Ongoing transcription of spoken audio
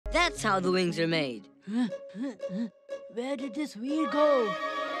That's how the wings are made. Where did this Vir go?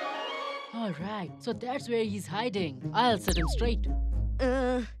 All right, so that's where he's hiding. I'll set him straight.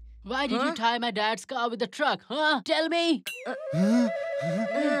 Why did you tie my dad's car with the truck, huh? Tell me!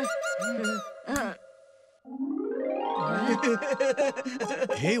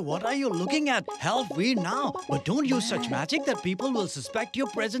 Hey, what are you looking at? Help Vir now. But don't use such magic that people will suspect your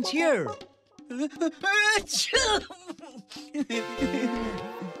presence here. Who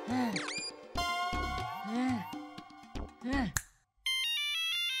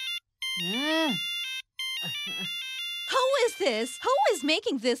is this? Who is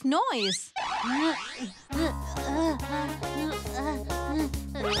making this noise?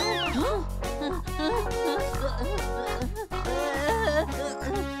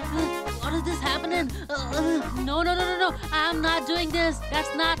 What is this happening? No. I'm not doing this.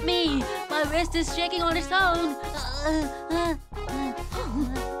 That's not me. My wrist is shaking on its own.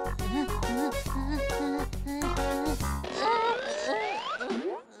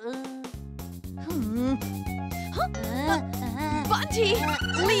 Bunty,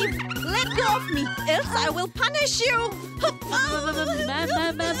 leave. Let go of me, else I will punish you. Ma'am,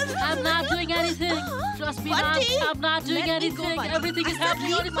 I'm not doing anything. Trust me, ma'am. I'm not doing anything. Everything is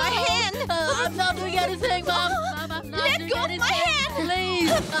happening on its own. My hand. I'm not doing anything, ma'am. I'm not Let doing go of anything. my hand.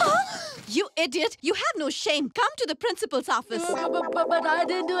 Please. You idiot. You have no shame. Come to the principal's office. But I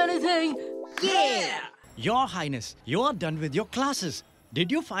didn't do anything. Yeah! Your Highness, you are done with your classes.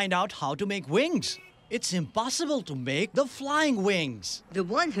 Did you find out how to make wings? It's impossible to make the flying wings. The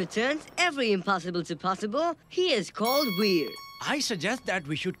one who turns every impossible to possible, he is called Vir. I suggest that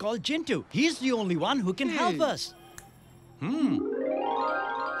we should call Gintu. He's the only one who can help us.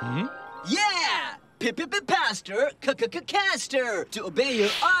 Yeah! Pastor, caster. To obey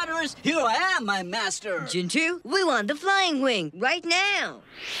your orders, here I am, my master. Gintu, we want the flying wing right now.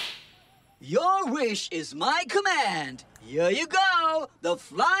 Your wish is my command. Here you go, the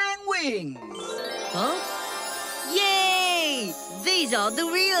flying wings. Huh? Yay! These are the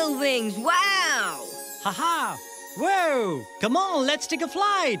real wings. Wow! Haha! Whoa! Come on, let's take a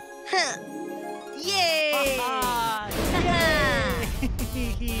flight. Huh. Yay!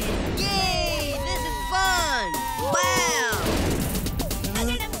 Yay! This is fun! Wow!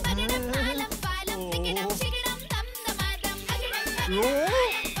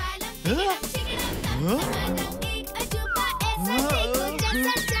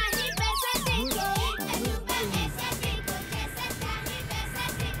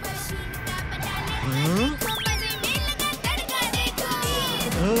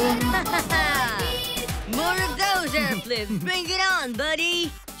 More of those air flips. Bring it on,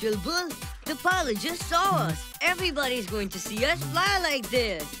 buddy. Chulbul, the pilot just saw us. Everybody's going to see us fly like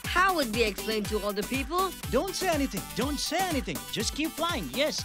this. How would we explain to all the people? Don't say anything. Don't say anything. Just keep flying. Yes,